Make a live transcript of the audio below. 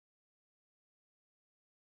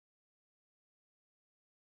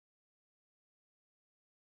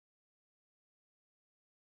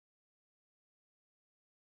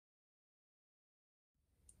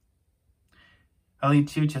Hello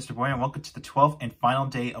YouTube, Chester Boy, and welcome to the 12th and final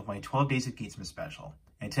day of my 12 Days of GEATSmas special.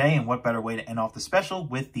 And today, and what better way to end off the special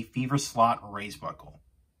with the Feverslot raise buckle.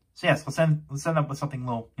 So yes, let's end up with something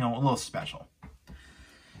a little special.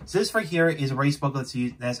 So this right here is a raise buckle that's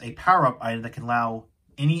used as a power-up item that can allow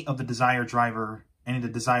any of the desired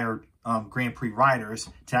Grand Prix riders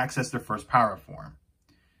to access their first power-up form.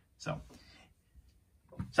 So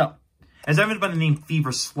as evidenced by the name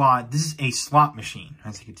Feverslot, this is a slot machine,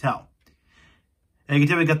 as you can tell. And you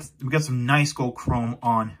can tell we got some nice gold chrome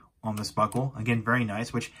on this buckle. Again, very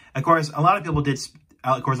nice. Which, of course, a lot of people did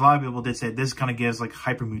say this kind of gives like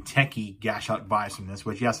Hyper Muteki gash out vibes from this.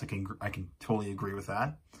 Which, yes, I can totally agree with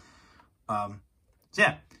that. So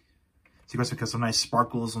yeah, so of course we got some nice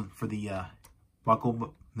sparkles for the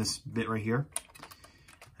buckle, this bit right here.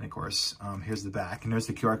 And of course, here's the back, and there's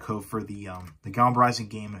the QR code for the Galvanizing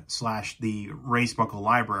game / the raise buckle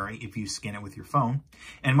library if you scan it with your phone.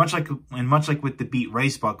 And much like with the Beat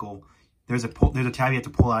raise buckle, there's a tab you have to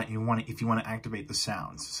pull out if you want to activate the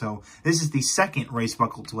sounds. So this is the second raise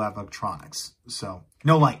buckle to have electronics. So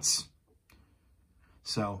no lights.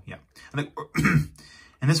 So yeah, and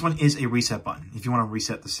this one is a reset button if you want to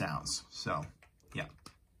reset the sounds. So yeah,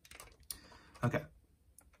 okay.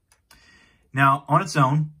 Now, on its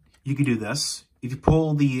own, you can do this. If you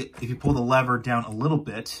pull the lever down a little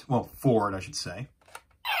bit, well, forward, I should say,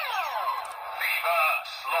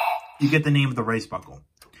 you get the name of the raise buckle.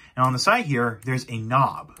 And on the side here, there's a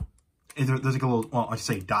knob. There's like a little, well, I should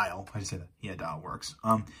say dial. I should say that. Yeah, dial works.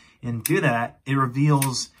 And do that, it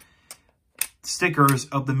reveals stickers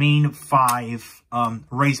of the main 5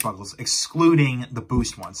 raise buckles, excluding the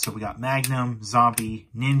boost ones. So we got Magnum, Zombie,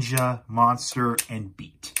 Ninja, Monster, and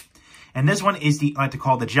Beat. And this one is I like to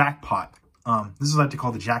call the jackpot. This is what I like to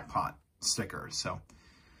call the jackpot sticker. So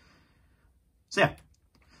yeah,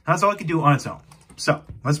 that's all I can do on its own. So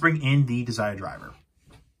let's bring in the desired driver.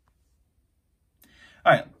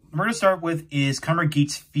 All right, we're going to start with is Kamen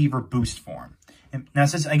Geats Fever Boost form. And now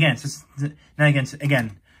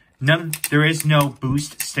there is no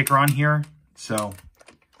boost sticker on here, so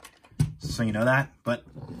you know that. But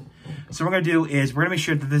so what we're going to do is we're going to make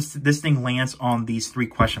sure that this thing lands on these 3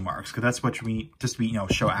 question marks, because that's what we need, just to be,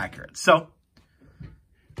 show accurate. So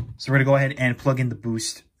we're going to go ahead and plug in the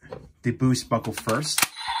boost buckle first,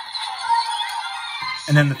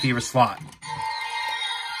 and then the Feverslot.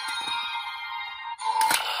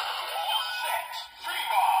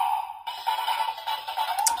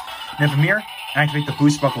 Then from here, activate the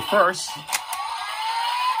boost buckle first.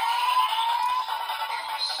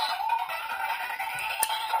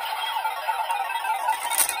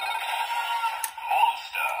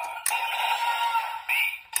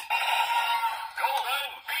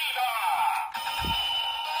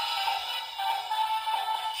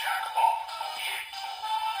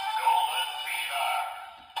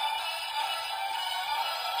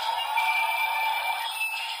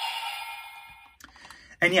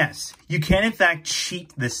 And yes, you can in fact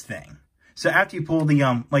cheat this thing. So after you pull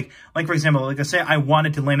the like for example, like I say, I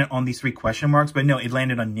wanted to land it on these 3 question marks, but no, it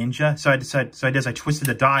landed on Ninja. So I twisted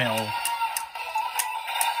the dial,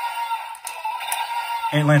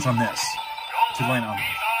 and it lands on this. To land on this.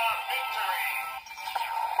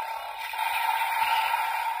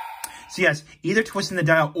 So yes, either twisting the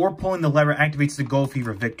dial or pulling the lever activates the Gold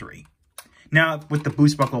Fever victory. Now, with the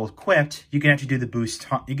boost buckle equipped, you can actually do the boost.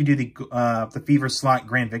 You can do the Feverslot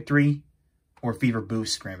Grand Victory or Fever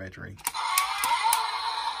Boost Grand Victory. Boost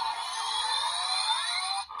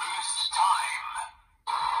time.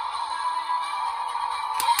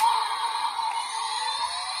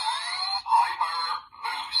 Hyper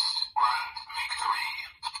Boost Grand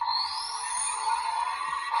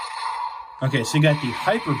Victory. Okay, so you got the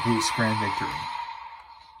Hyper Boost Grand Victory.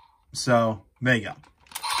 So there you go.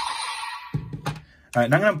 All right,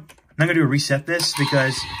 now I'm gonna do a reset this,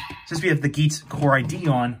 because since we have the Geats core ID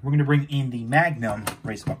on, we're gonna bring in the Magnum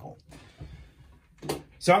race buckle.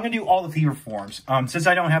 So I'm gonna do all the Fever forms. Since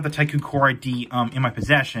I don't have the Tycoon core ID in my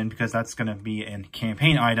possession, because that's gonna be a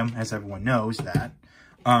campaign item, as everyone knows that.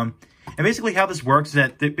 And basically how this works is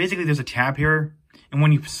that basically there's a tab here, and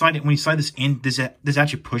when you slide this in, this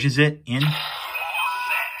actually pushes it in.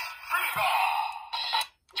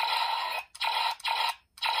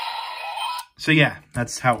 So yeah,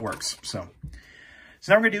 that's how it works. So now what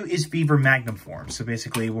we're gonna do is Fever Magnum form. So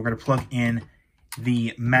basically we're gonna plug in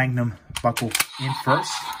the Magnum buckle in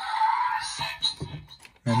first.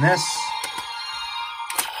 And this.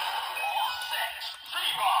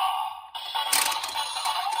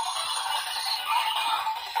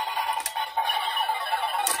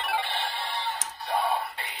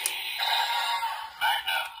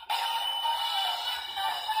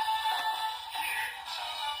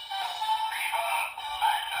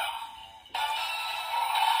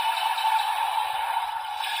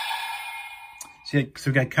 So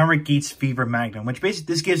we've got Kamen Geats Fever Magnum, which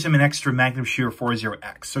basically this gives him an extra Magnum Shooter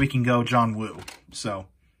 40X, so he can go John Woo. So,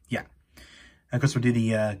 yeah. And of course, we'll do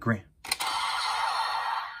the green.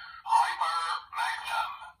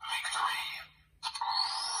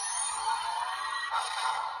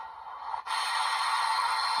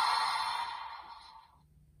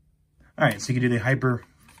 Alright, so you can do the Hyper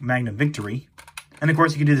Magnum Victory. And of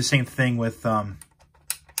course, you can do the same thing with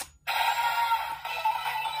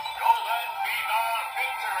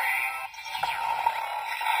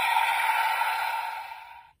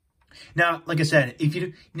now, like I said, if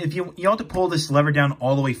you don't have to pull this lever down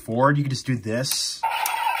all the way forward, you can just do this.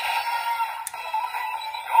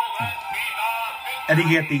 And you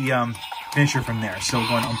get the finisher from there. So we're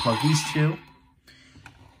going to unplug these two.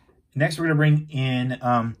 Next, we're going to bring in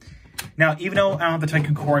now, even though I don't have the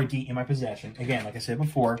Tycoon Core ID in my possession, again, like I said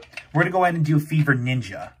before, we're going to go ahead and do Fever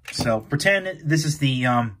Ninja. So pretend this is the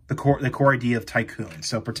core ID of Tycoon.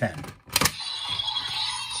 So pretend.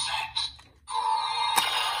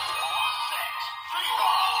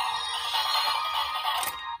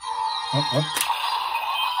 Oh.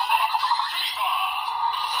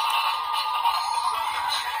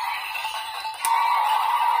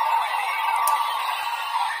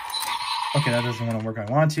 Okay, that doesn't want to work how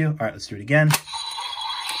I want to. All right, let's do it again.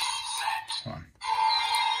 Come on.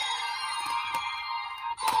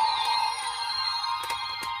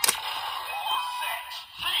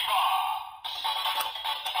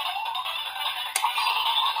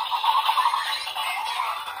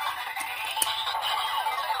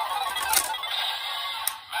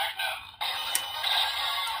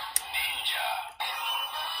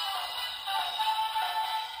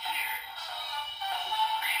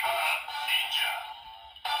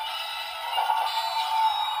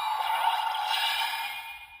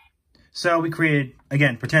 So we created,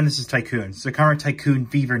 again, pretend this is Tycoon. So Kamen Tycoon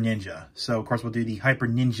Fever Ninja. So, of course, we'll do the Hyper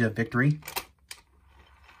Ninja Victory.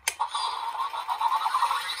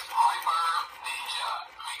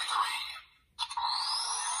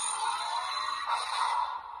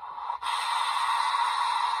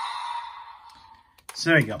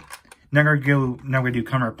 So there you go. Now we're gonna do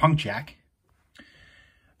Kamen Punk Jack.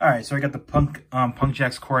 All right, so I got the Punk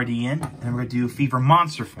Jack's core ID in, and we're gonna do Fever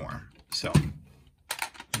Monster form. So here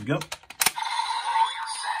we go.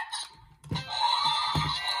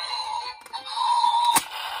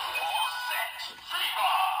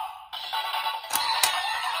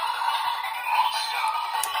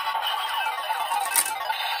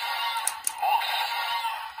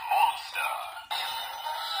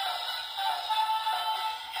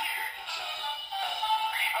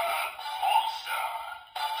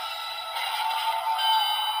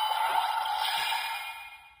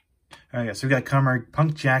 Okay, so we got Kamen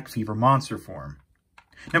Punk Jack Fever Monster form.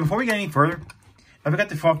 Now, before we get any further, I forgot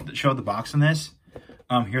to show the box on this.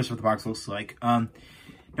 Here's what the box looks like. Now,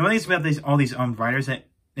 one thing is about all these riders that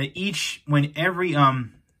each, when every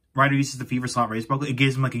rider uses the Feverslot race buckle, it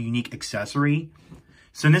gives them like a unique accessory.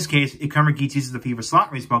 So in this case, if Kamen Geats uses the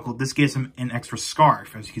Feverslot race buckle, this gives him an extra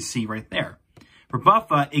scarf, as you can see right there. For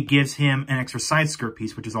Buffa, it gives him an extra side skirt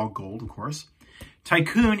piece, which is all gold, of course.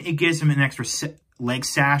 Tycoon, it gives him an extra leg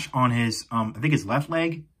sash on his, I think his left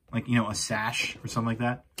leg, like, you know, a sash or something like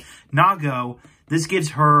that. Nago, this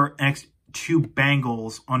gives her 2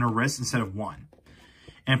 bangles on her wrist instead of 1.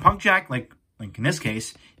 And Punk Jack, like in this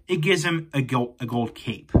case, it gives him a gold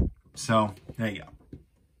cape. So, there you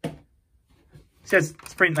go. So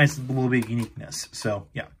it's pretty nice, a little bit of uniqueness. So,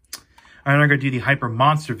 yeah. All right, I'm going to do the Hyper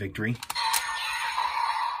Monster Victory.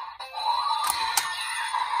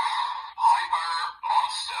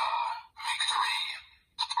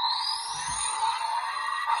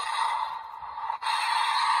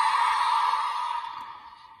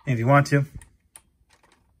 If you want to.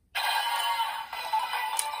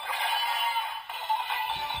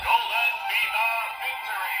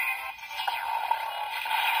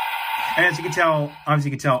 And as you can tell,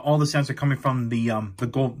 obviously you can tell all the sounds are coming from the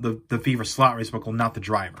Feverslot race buckle, not the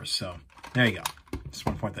driver. So there you go. Just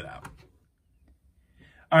want to point that out.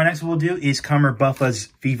 All right, next what we'll do is Kamen Buffa's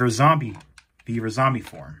Fever Zombie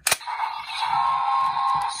form.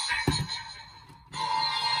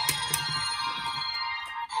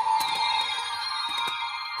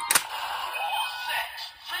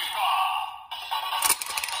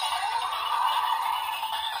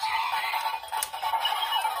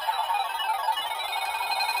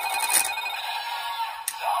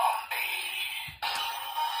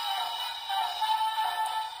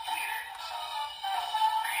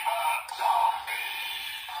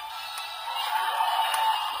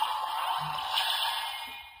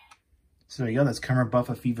 So there you go, that's Kamen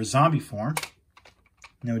Buffa Fever Zombie form.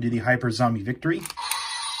 Now we do the Hyper Zombie Victory.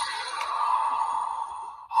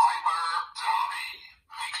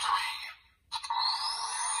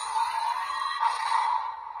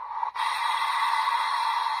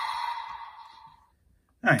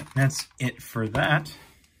 Alright, that's it for that.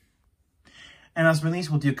 And as release,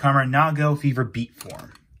 we'll do Kamen Nago Fever Beat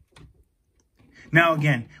form. Now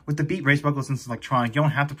again, with the Beat race buckle, since it's electronic, you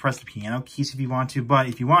don't have to press the piano keys if you want to, but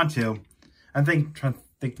if you want to, I think, try to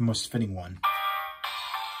think the most fitting one.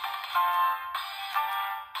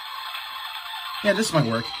 Yeah, this might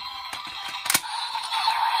work.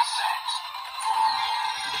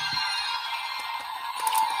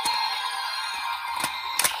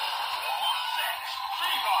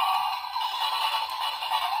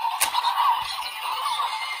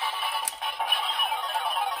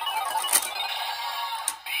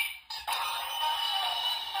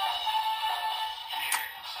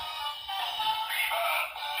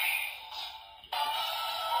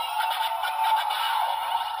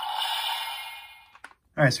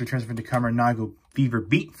 Alright, so we transfer to Kamen Nago Fever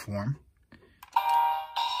Beat form.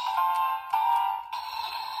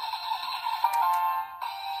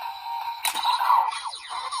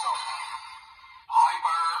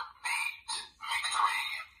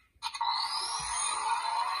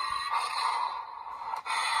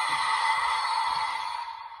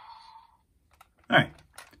 Alright,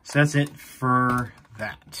 so that's it for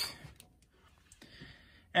that.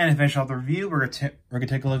 And to finish off the review, we're gonna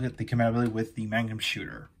take a look at the compatibility with the Magnum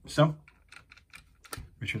shooter. So,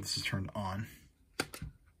 make sure this is turned on.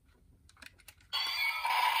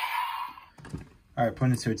 All right,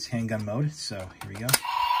 putting it to its handgun mode. So here we go.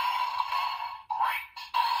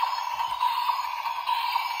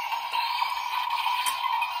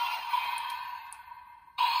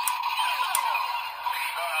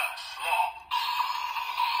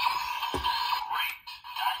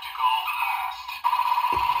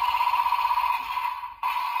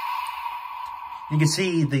 You can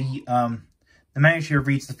see the Magnum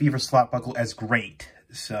reads the Feverslot buckle as great.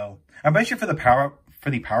 So I bet you for the power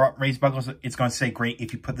up raise buckles, it's going to say great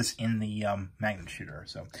if you put this in the Magnum shooter.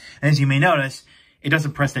 So, and as you may notice, it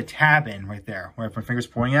doesn't press the tab in right there where my finger's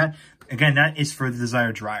pointing at. Again, that is for the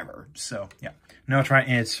desired driver. So yeah, now I'll try it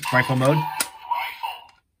in its rifle mode.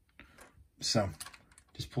 So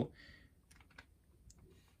just pull.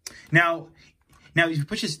 Now if you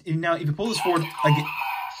push this, if you pull this forward, like, okay,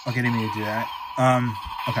 I didn't mean to do that.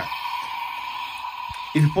 Okay.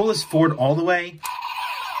 If you pull this forward all the way,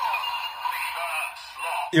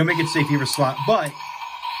 it'll make it say Feverslot, but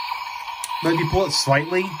if you pull it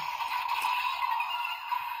slightly,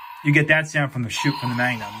 you get that sound from the shoot from the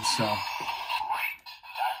Magnum, so.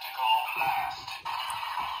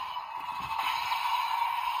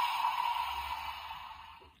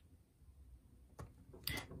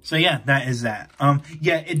 So yeah, that is that.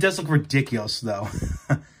 Yeah, it does look ridiculous though.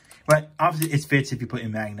 But obviously it fits if you put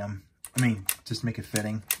in Magnum. I mean, just make it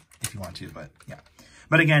fitting if you want to, but yeah.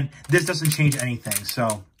 But again, this doesn't change anything,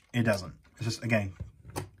 so it doesn't. It's just, again,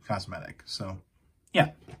 cosmetic. So,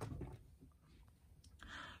 yeah.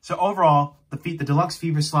 So overall, the deluxe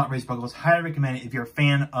Feverslot race buckle is highly recommended if you're a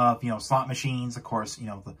fan of, slot machines, of course,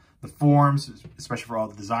 the forms, especially for all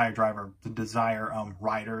the Desire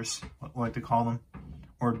riders, what I like to call them,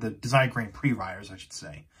 or the Desire Grand Prix riders, I should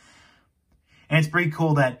say. And it's pretty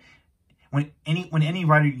cool that when any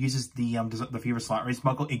rider uses the Feverslot race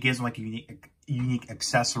buckle, it gives them like a unique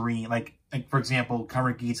accessory. Like for example,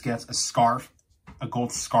 Geats gets a scarf, a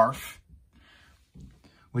gold scarf,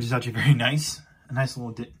 which is actually very nice. A nice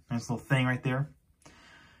little thing right there.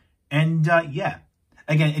 And yeah,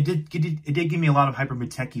 again, it did give me a lot of Hyper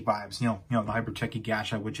Miteki vibes. The Hyper Miteki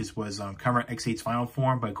Gasha, which was Kamen X8's final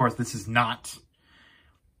form, but of course this is not.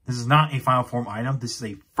 This is not a final form item. This is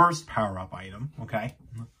a first power-up item, okay?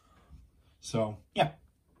 So, yeah.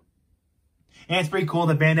 And it's pretty cool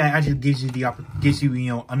that Bandai actually gives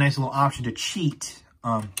you a nice little option to cheat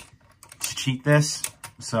this.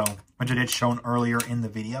 So, which I did shown earlier in the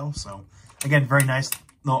video. So, again, very nice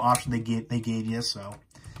little option they gave you. So,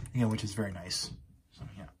 again, which is very nice. So,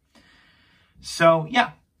 yeah. So,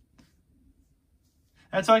 yeah.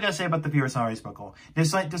 That's all I gotta say about the Feverslot race buckle.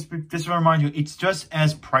 Just to remind you, it's just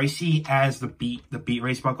as pricey as the Beat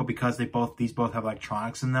race buckle because these both have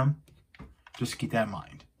electronics in them. Just keep that in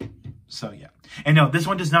mind. So yeah, and no, this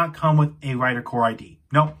one does not come with a Rider Core ID.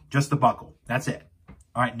 No, just the buckle. That's it.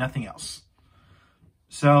 All right, nothing else.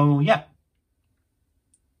 So yeah,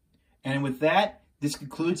 and with that, this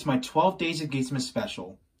concludes my 12 Days of GEATSmas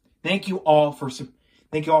special. Thank you all for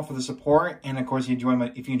the support, and of course, if you enjoy my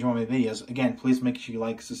videos, again, please make sure you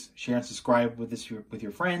like, share, and subscribe with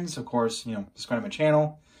your friends. Of course, subscribe to my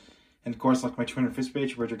channel. And, of course, like my Twitter and Facebook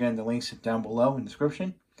page, which are getting the links down below in the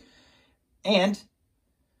description. And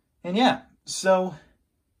yeah, so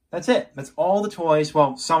that's it. That's all the toys.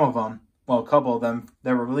 Well, some of them. Well, a couple of them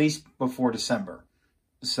that were released before December.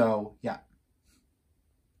 So, yeah.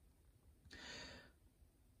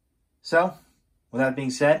 So, with that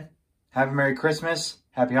being said, have a Merry Christmas,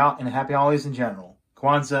 and Happy Holidays in general.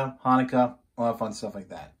 Kwanzaa, Hanukkah, a lot of fun stuff like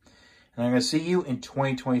that. And I'm going to see you in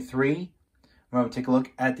 2023. I'm going to take a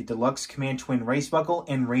look at the Deluxe Command Twin Race Buckle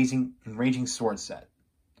and Raging Sword set.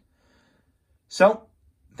 So,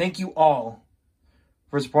 thank you all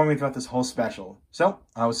for supporting me throughout this whole special. So,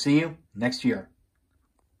 I will see you next year.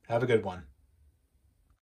 Have a good one.